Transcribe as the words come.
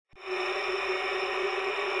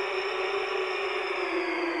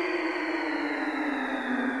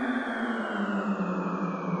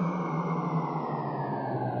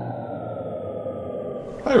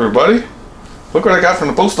Hi everybody. Look what I got from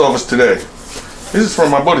the post office today. This is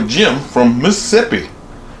from my buddy Jim from Mississippi.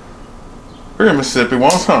 We're in Mississippi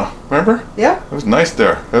once, huh? Remember? Yeah. It was nice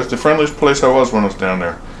there. That was the friendliest place I was when I was down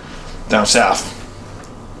there. Down south.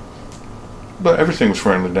 But everything was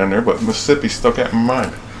friendly down there, but Mississippi stuck out in my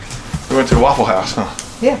mind. We went to the Waffle House, huh?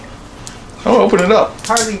 Yeah. Oh, open it up.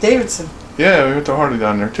 Harley Davidson. Yeah, we went to Harley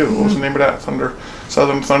down there too. What was the name of that? Thunder?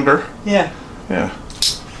 Southern Thunder? Yeah. Yeah.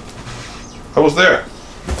 I was there.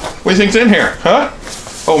 What do you think's in here, huh?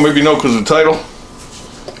 Oh, maybe no because of the title.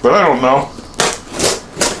 But I don't know.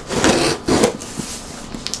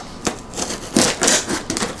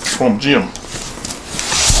 From Jim.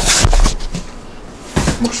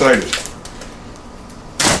 I'm excited.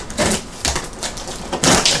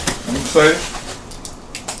 I'm excited.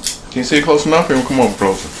 Can you see it close enough? Or you want to come over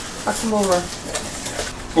closer? I'll come over.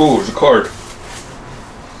 Oh, there's a card.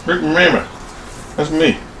 Rick Mammana. That's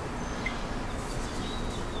me.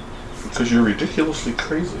 Because you're ridiculously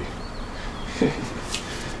crazy.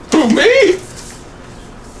 Who, me?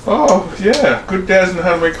 Oh, yeah. Good dads know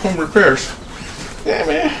how to make home repairs. Yeah,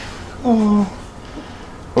 man. Oh,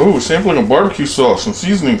 sampling of barbecue sauce and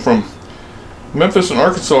seasoning from Memphis and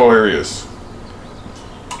Arkansas areas.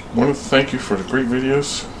 I want to thank you for the great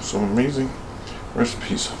videos. Some amazing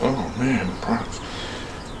recipes. Oh, man. Products.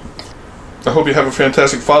 I hope you have a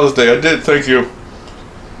fantastic Father's Day. I did. Thank you.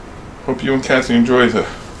 Hope you and Kathy enjoy the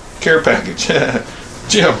care package.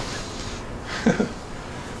 Jim.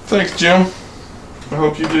 Thanks, Jim. I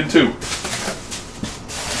hope you did too.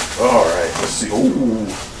 Alright, let's see. Ooh.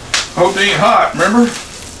 I hope they ain't hot, remember?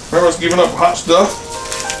 Remember I was giving up hot stuff?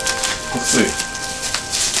 Let's see.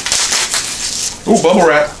 Ooh, bubble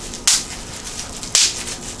wrap.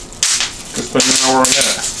 Could spend an hour on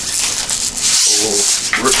that.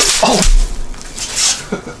 Oh,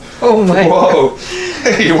 Oh my. whoa.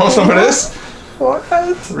 Hey, you want some of this? What?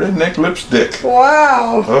 Redneck lipstick.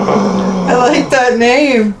 Wow. Oh. I like that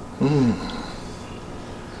name.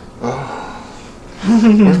 Oh.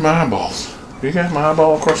 Where's my eyeballs? You got my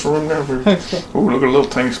eyeball across the room there? Ooh, look at a little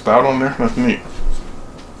tiny spout on there. That's neat.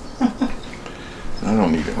 I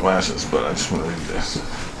don't need the glasses, but I just want to read this.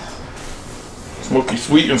 Smoky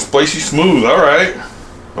sweet and spicy smooth. Alright.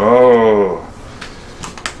 Oh.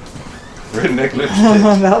 Redneck lipstick.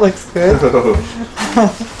 That looks good.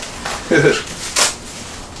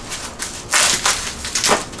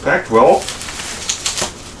 Packed well.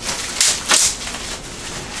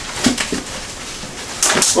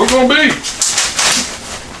 What's gonna be?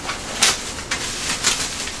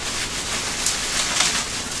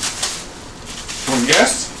 Want to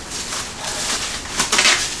guess?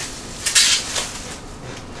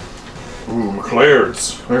 Ooh,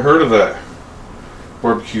 McLaird's. I heard of that.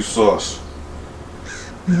 Barbecue sauce.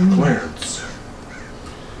 McLaird's.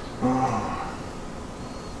 Oh.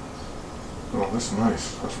 Oh, that's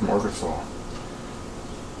nice. That's from Arkansas.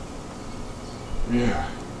 Yeah.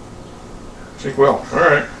 Shake well.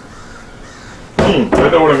 Alright. I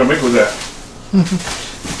know what I'm going to make with that.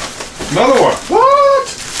 Another one. What?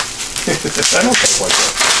 I don't talk like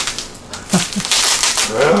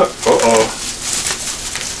that. Uh-oh.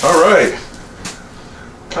 Alright.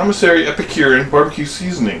 Commissary Epicurean barbecue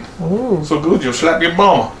seasoning. Ooh. So good you'll slap your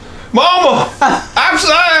mama. Mama! I'm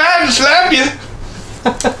sorry I had to slap you.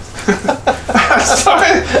 I'm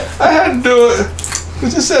sorry I had to do it. I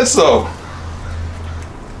just said so.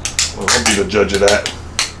 Well, I'll be the judge of that.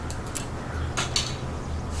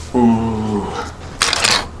 Ooh.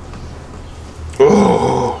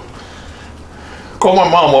 Oh. Call my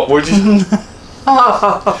mom up, would you?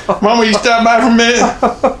 Mama, you stop by for a minute?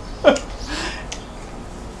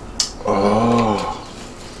 Oh.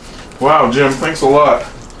 Wow, Jim, thanks a lot.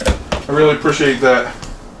 I really appreciate that.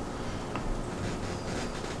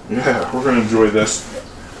 Yeah, we're going to enjoy this.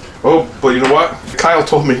 Oh, but you know what? Kyle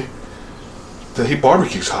told me that he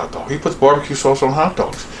barbecues hot dogs. He puts barbecue sauce on hot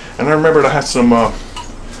dogs. And I remembered I had some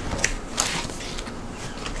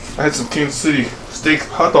Kansas City steak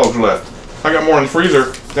hot dogs left. I got more in the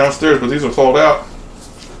freezer downstairs, but these are thawed out.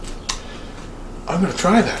 I'm going to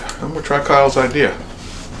try that. I'm going to try Kyle's idea.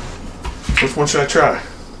 Which one should I try?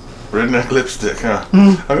 Redneck lipstick, huh?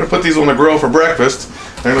 I'm going to put these on the grill for breakfast.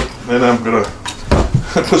 And I'm going to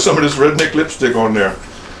put some of this redneck lipstick on there.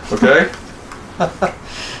 Okay?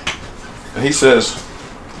 And he says,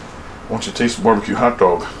 once you taste a barbecue hot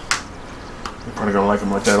dog, you're probably going to like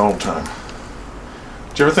them like that all the time.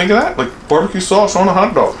 Did you ever think of that? Like barbecue sauce on a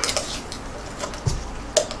hot dog.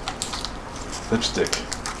 Lipstick.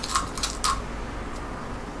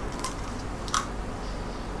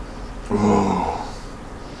 Ooh.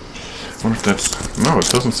 I wonder if that's... No, it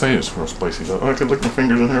doesn't say it's real spicy though. Oh, I could lick my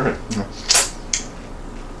fingers in here. Right? No.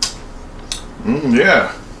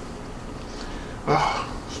 Yeah. Oh,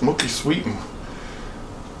 smoky sweet and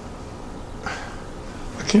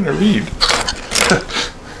I can't read.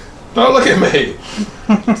 Oh, look at me.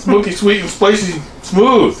 Smoky sweet and spicy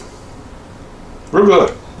smooth. Real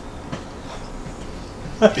good.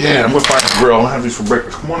 Yeah, I'm gonna find a grill. I'll have these for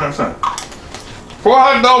breakfast. Come on outside. 4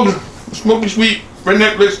 hot dogs, smoky sweet,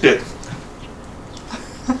 redneck lipstick.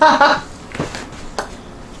 Come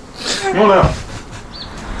on out.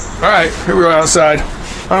 Alright, here we are outside. I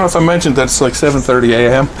don't know if I mentioned that it's like 7:30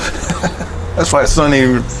 a.m. That's why the sun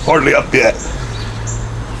ain't hardly up yet.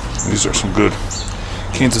 These are some good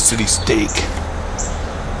Kansas City steak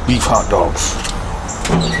beef hot dogs.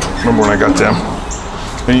 Remember when I got them?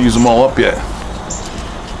 I didn't use them all up yet.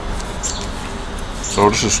 So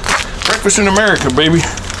this is breakfast in America, baby.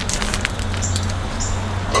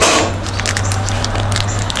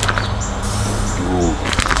 Ooh.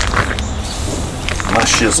 My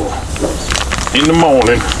shizzle in the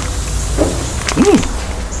morning.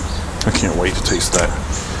 I can't wait to taste that.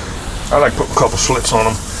 I like putting a couple slits on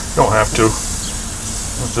them. You don't have to.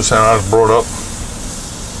 That's just how I was brought up.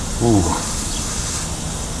 Ooh.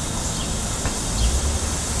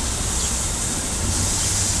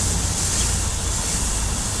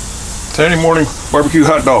 Saturday morning barbecue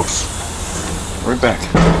hot dogs. Right back.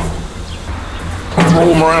 Roll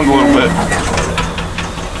them around a little bit.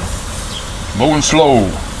 Low and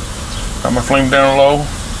slow. Got my flame down low,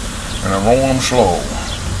 and I'm rolling them slow.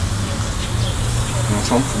 You want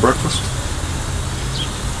some for breakfast?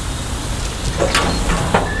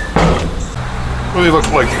 What do they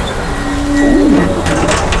look like?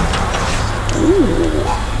 Ooh.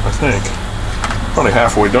 I think. Probably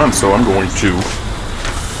halfway done, so I'm going to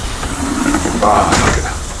I'm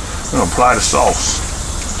gonna apply the sauce.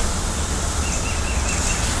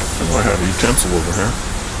 I know I have a utensil over here.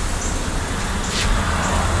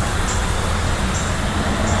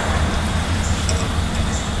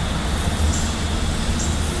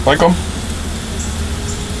 Like them?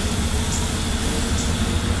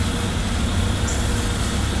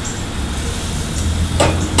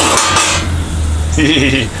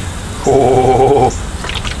 Oh,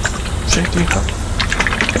 shaky.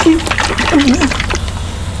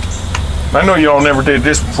 I know y'all never did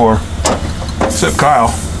this before, except Kyle.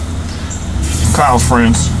 Kyle's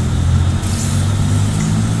friends.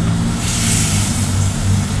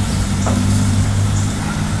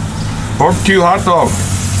 Barbecue hot dog.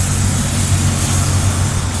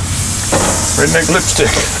 Redneck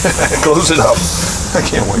lipstick. Close it up. I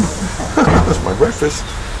can't wait. That's my breakfast.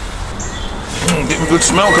 Getting a good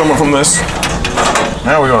smell coming from this.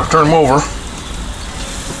 Now we're gonna turn them over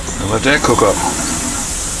and let that cook up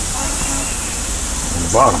on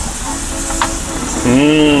the bottom.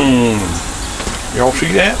 Y'all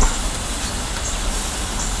see that?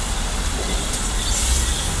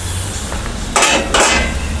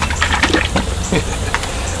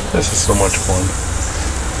 This is so much fun.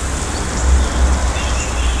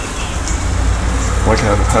 Like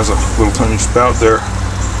how it has a little tiny spout there,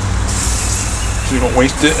 so you don't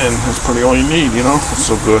waste it, and that's probably all you need, you know? It's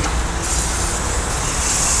so good.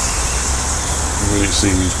 I'm ready to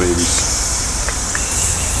see these babies.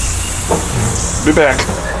 Be back.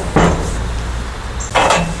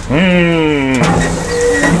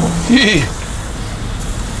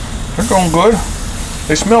 They're going good.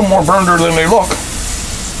 They smell more burner than they look.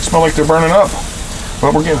 They smell like they're burning up.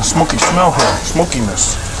 But we're getting a smoky smell here.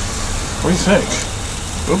 Smokiness. What do you think?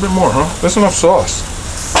 A little bit more, huh? That's enough sauce.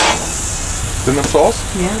 Is that enough sauce?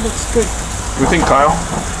 Yeah, looks good. What do you think, Kyle?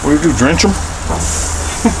 What do you do? Drench them?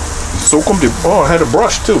 Soak them? Oh, I had a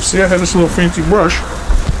brush too. See, I had this little fancy brush.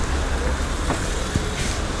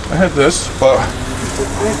 I had this, but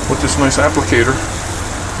with this nice applicator,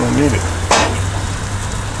 I don't need it.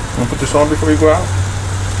 You want to put this on before you go out?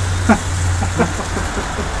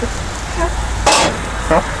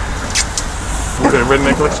 Huh? Look at that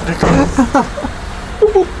redneck lipstick.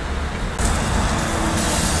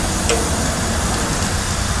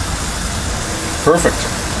 Perfect.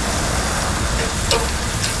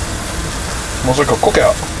 Smells like a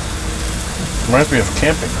cookout. Reminds me of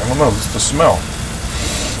camping. I don't know, it's the smell.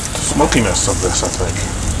 The smokiness of this, I think.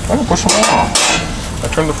 I'm gonna push them on. I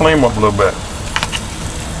turned the flame up a little bit.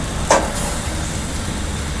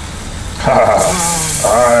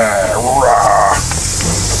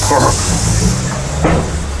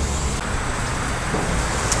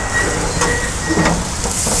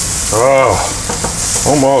 Oh,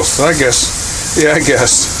 almost, I guess. Yeah, I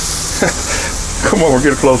guess. Come on, we'll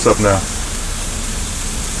get a close-up now.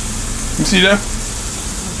 You see that?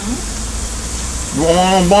 You want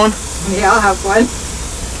one on bun? Yeah, I'll have one.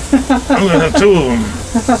 I'm gonna have two of them.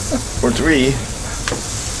 Or 3.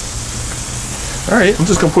 Alright, I'm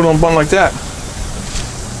just gonna put it on a bun like that.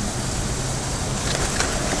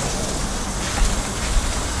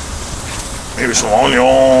 Maybe some onion.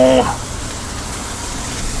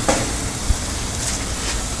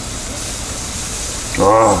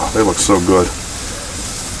 Oh, they look so good.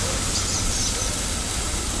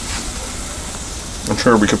 I'm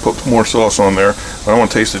sure we could put more sauce on there, but I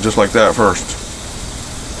want to taste it just like that first.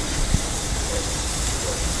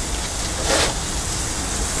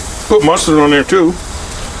 Put mustard on there too.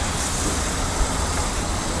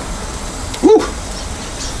 Woo!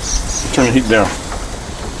 Turn the heat down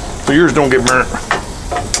so yours don't get burnt.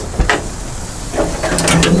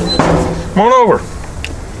 Come on over.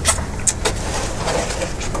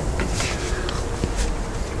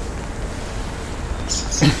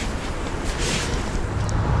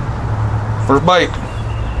 First bite.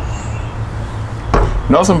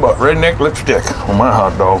 Nothing but redneck lipstick on my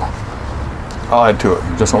hot dog. I'll add to it.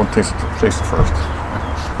 Just want to taste it first.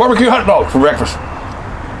 Barbecue hot dog for breakfast.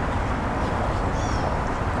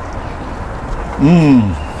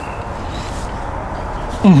 Mmm.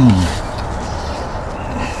 Mmm.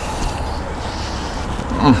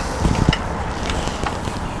 Mmm.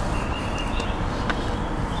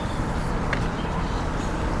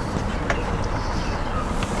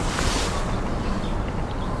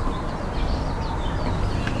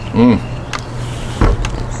 Mmm.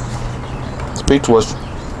 Speechless.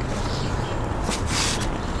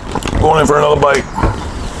 Going in for another bite.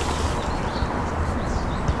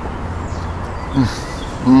 Mmm.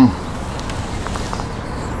 Mmm.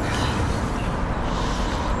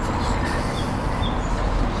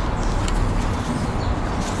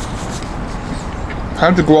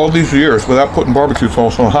 How'd you go all these years without putting barbecue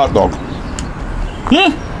sauce on a hot dog?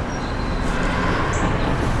 Hmm?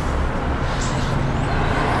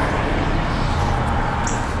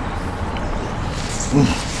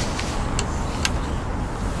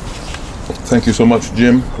 Thank you so much,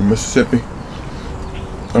 Jim from Mississippi.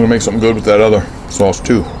 I'm gonna make something good with that other sauce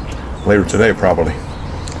too. Later today, probably.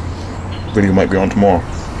 Video might be on tomorrow.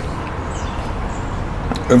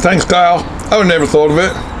 And thanks, Kyle. I would never thought of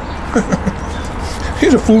it.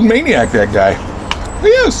 He's a food maniac, that guy. He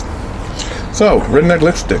is. So, redneck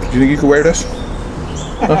lipstick. Do you think you could wear this?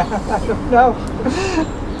 Huh? I don't know.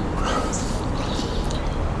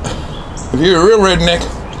 If you're a real redneck,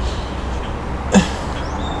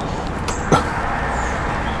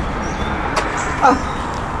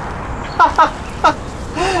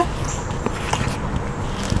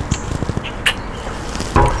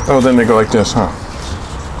 oh, then they go like this, huh?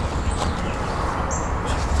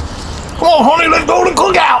 Come on, honey, let's go to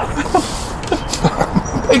cookout.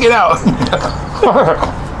 Take it out.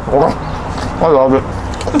 I love it.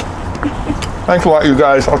 Thanks a lot, you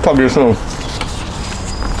guys. I'll talk to you soon.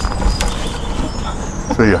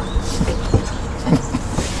 See ya.